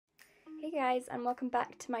Hey guys, and welcome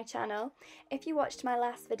back to my channel. If you watched my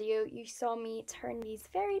last video, you saw me turn these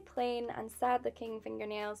very plain and sad looking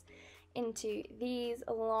fingernails into these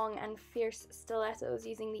long and fierce stilettos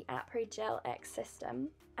using the Attribution X system,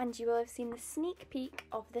 and you will have seen the sneak peek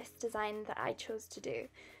of this design that I chose to do.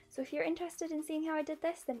 So if you're interested in seeing how I did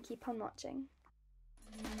this, then keep on watching.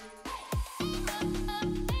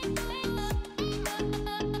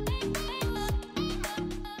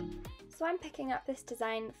 So I'm picking up this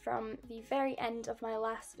design from the very end of my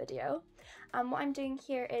last video, and what I'm doing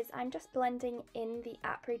here is I'm just blending in the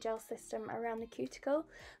Apre gel system around the cuticle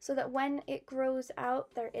so that when it grows out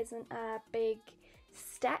there isn't a big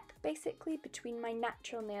step basically between my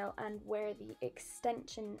natural nail and where the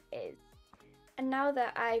extension is. And now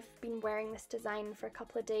that I've been wearing this design for a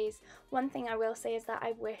couple of days, one thing I will say is that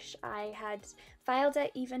I wish I had filed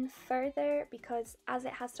it even further, because as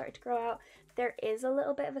it has started to grow out, there is a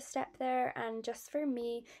little bit of a step there, and just for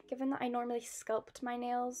me, given that I normally sculpt my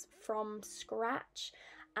nails from scratch,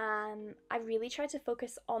 I really try to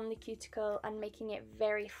focus on the cuticle and making it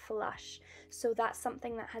very flush, so that's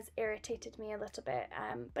something that has irritated me a little bit,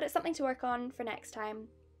 but it's something to work on for next time.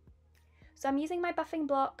 So I'm using my buffing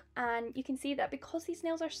block, and you can see that because these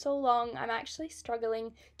nails are so long, I'm actually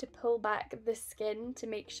struggling to pull back the skin to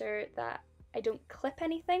make sure that I don't clip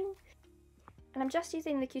anything. And I'm just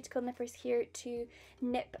using the cuticle nippers here to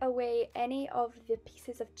nip away any of the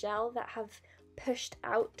pieces of gel that have pushed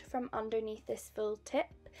out from underneath this full tip.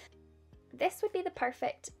 This would be the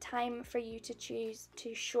perfect time for you to choose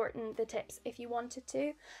to shorten the tips if you wanted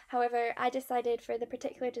to. However, I decided for the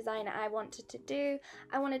particular design I wanted to do,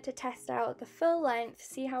 I wanted to test out the full length,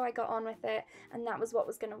 see how I got on with it, and that was what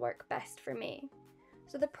was going to work best for me.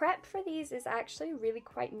 So the prep for these is actually really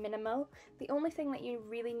quite minimal. The only thing that you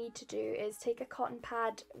really need to do is take a cotton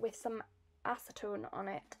pad with some acetone on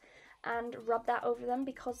it and rub that over them,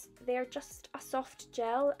 because they're just a soft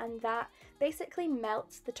gel and that basically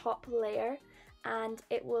melts the top layer, and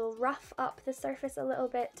it will rough up the surface a little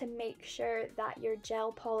bit to make sure that your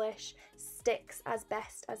gel polish sticks as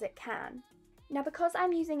best as it can. Now, because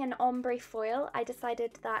I'm using an ombre foil, I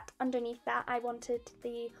decided that underneath that I wanted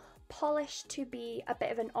the polish to be a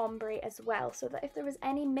bit of an ombre as well, so that if there was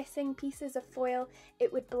any missing pieces of foil,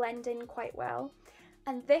 it would blend in quite well.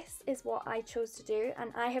 And this is what I chose to do,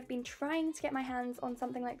 and I have been trying to get my hands on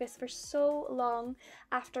something like this for so long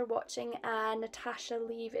after watching a Natasha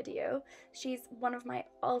Lee video. She's one of my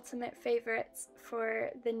ultimate favourites for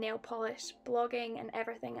the nail polish blogging and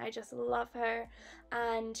everything. I just love her,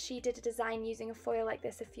 and she did a design using a foil like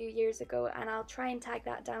this a few years ago, and I'll try and tag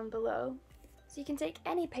that down below. So you can take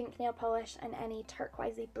any pink nail polish and any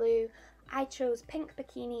turquoisey blue. I chose Pink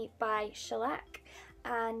Bikini by Shellac,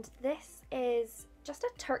 and this is just a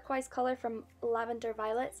turquoise colour from Lavender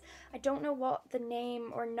Violets. I don't know what the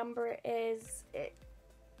name or number is. It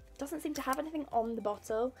doesn't seem to have anything on the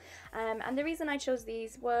bottle, and the reason I chose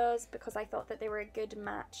these was because I thought that they were a good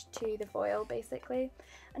match to the foil basically.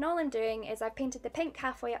 And all I'm doing is I've painted the pink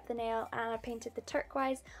halfway up the nail and I painted the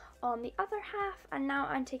turquoise on the other half, and now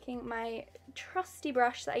I'm taking my trusty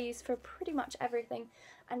brush that I use for pretty much everything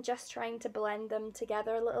and just trying to blend them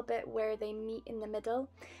together a little bit where they meet in the middle.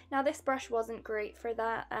 Now, this brush wasn't great for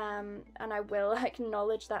that, and I will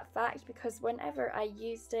acknowledge that fact, because whenever I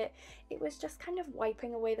used it, it was just kind of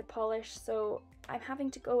wiping away the polish, so I'm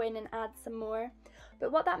having to go in and add some more.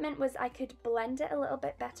 But what that meant was I could blend it a little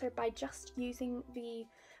bit better by just using the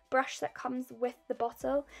brush that comes with the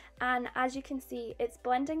bottle, and as you can see, it's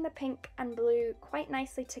blending the pink and blue quite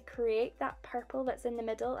nicely to create that purple that's in the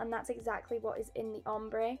middle, and that's exactly what is in the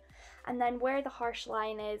ombre. And then where the harsh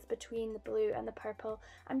line is between the blue and the purple,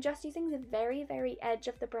 I'm just using the very edge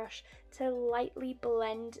of the brush to lightly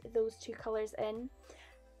blend those two colours in.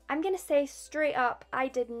 I'm gonna say straight up, I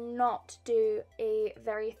did not do a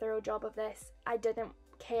very thorough job of this. I didn't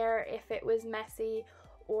care if it was messy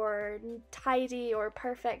or tidy or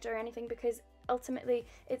perfect or anything, because ultimately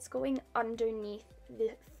it's going underneath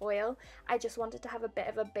the foil. I just wanted to have a bit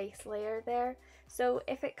of a base layer there. So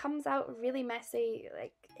if it comes out really messy,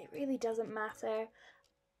 like, it really doesn't matter.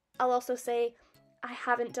 I'll also say I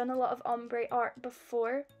haven't done a lot of ombre art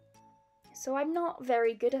before, so I'm not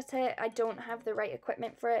very good at it. I don't have the right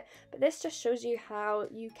equipment for it, but this just shows you how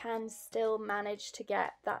you can still manage to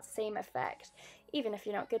get that same effect, even if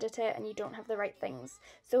you're not good at it and you don't have the right things.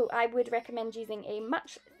 So I would recommend using a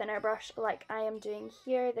much thinner brush like I am doing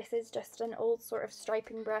here. This is just an old sort of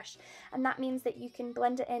striping brush, and that means that you can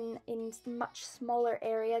blend it in much smaller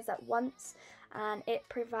areas at once, and it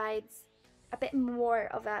provides a bit more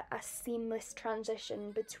of a seamless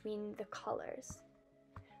transition between the colours.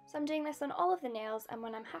 So I'm doing this on all of the nails, and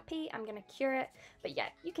when I'm happy, I'm going to cure it. But yeah,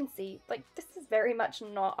 you can see, like, this is very much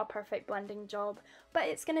not a perfect blending job, but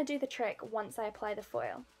it's going to do the trick once I apply the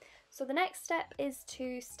foil. So the next step is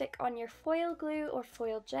to stick on your foil glue or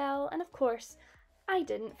foil gel, and of course, I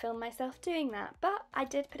didn't film myself doing that, but I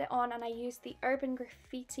did put it on and I used the Urban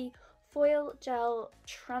Graffiti foil gel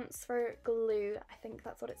transfer glue, I think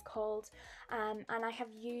that's what it's called, and I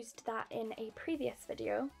have used that in a previous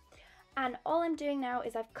video. And all I'm doing now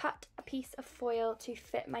is I've cut a piece of foil to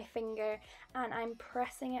fit my finger, and I'm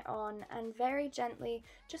pressing it on and very gently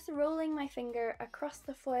just rolling my finger across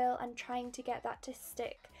the foil and trying to get that to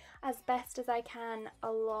stick as best as I can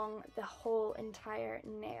along the whole entire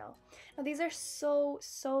nail. Now these are so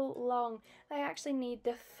long. I actually need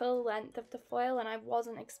the full length of the foil, and I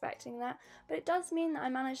wasn't expecting that, but it does mean that I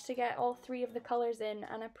managed to get all 3 of the colours in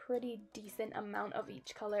and a pretty decent amount of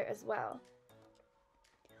each colour as well.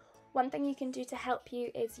 One thing you can do to help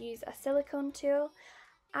you is use a silicone tool.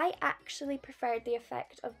 I actually preferred the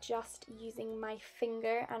effect of just using my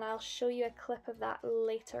finger, and I'll show you a clip of that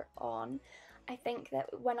later on. I think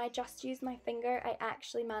that when I just used my finger, I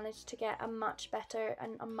actually managed to get a much better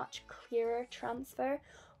and a much clearer transfer,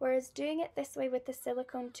 whereas doing it this way with the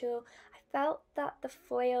silicone tool, I felt that the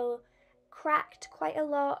foil cracked quite a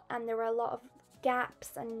lot and there were a lot of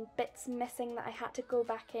gaps and bits missing that I had to go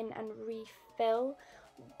back in and refill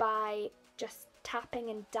by just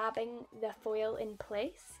tapping and dabbing the foil in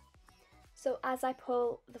place. So as I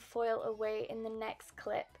pull the foil away in the next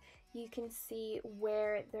clip, you can see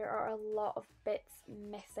where there are a lot of bits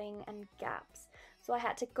missing and gaps. So I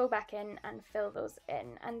had to go back in and fill those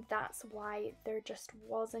in, and that's why there just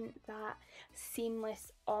wasn't that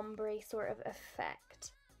seamless ombre sort of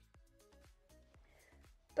effect.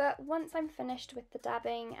 But once I'm finished with the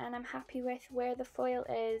dabbing and I'm happy with where the foil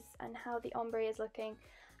is and how the ombre is looking,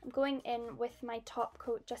 I'm going in with my top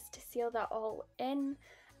coat just to seal that all in.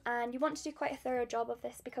 And you want to do quite a thorough job of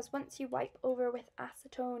this, because once you wipe over with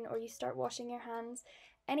acetone or you start washing your hands,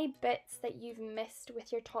 any bits that you've missed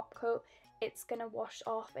with your top coat, it's going to wash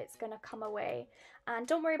off, it's going to come away. And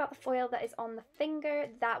don't worry about the foil that is on the finger,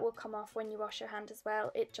 that will come off when you wash your hand as well.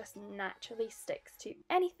 It just naturally sticks to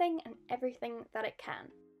anything and everything that it can.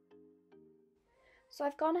 So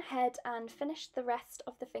I've gone ahead and finished the rest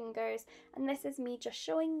of the fingers, and this is me just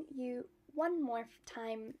showing you one more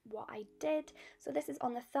time what I did. So this is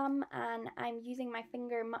on the thumb, and I'm using my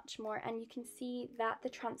finger much more, and you can see that the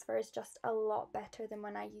transfer is just a lot better than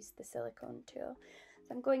when I used the silicone tool.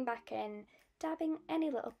 So I'm going back in, dabbing any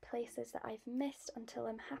little places that I've missed until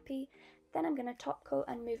I'm happy. Then I'm going to top coat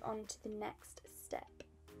and move on to the next step.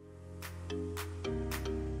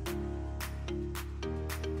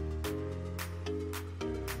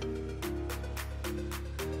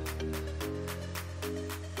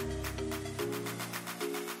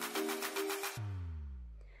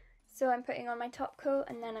 So I'm putting on my top coat,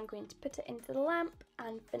 and then I'm going to put it into the lamp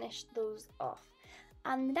and finish those off.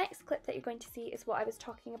 And the next clip that you're going to see is what I was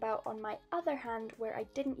talking about on my other hand, where I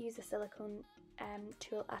didn't use a silicone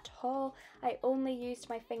tool at all. I only used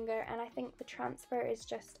my finger, and I think the transfer is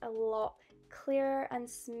just a lot clearer and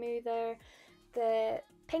smoother. The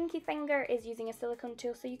pinky finger is using a silicone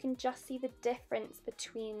tool, so you can just see the difference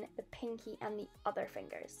between the pinky and the other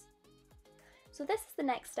fingers. So this is the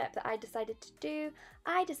next step that I decided to do.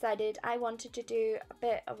 I decided I wanted to do a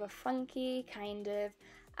bit of a funky kind of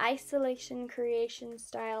isolation creation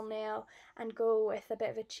style nail and go with a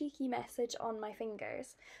bit of a cheeky message on my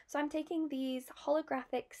fingers. So I'm taking these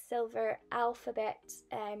holographic silver alphabet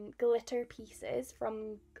glitter pieces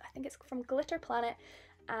from, I think it's from Glitter Planet,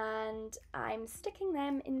 and I'm sticking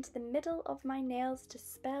them into the middle of my nails to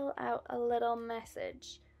spell out a little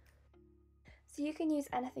message. So you can use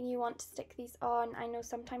anything you want to stick these on. I know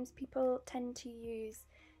sometimes people tend to use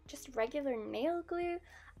just regular nail glue.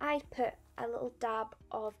 I put a little dab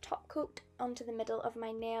of top coat onto the middle of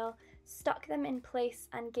my nail, stuck them in place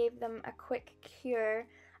and gave them a quick cure,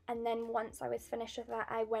 and then once I was finished with that,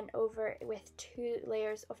 I went over with 2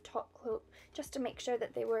 layers of top coat just to make sure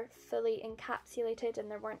that they were fully encapsulated and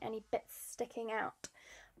there weren't any bits sticking out.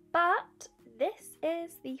 But this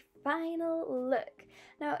is the final look.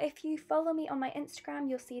 Now, if you follow me on my Instagram,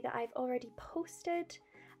 you'll see that I've already posted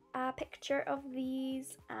a picture of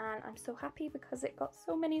these, and I'm so happy because it got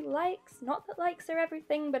so many likes. Not that likes are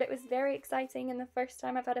everything, but it was very exciting and the first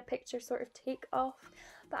time I've had a picture sort of take off.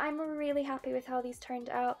 But I'm really happy with how these turned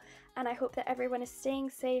out, and I hope that everyone is staying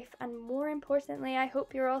safe, and more importantly, I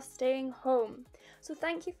hope you're all staying home. So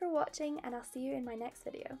thank you for watching, and I'll see you in my next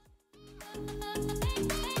video.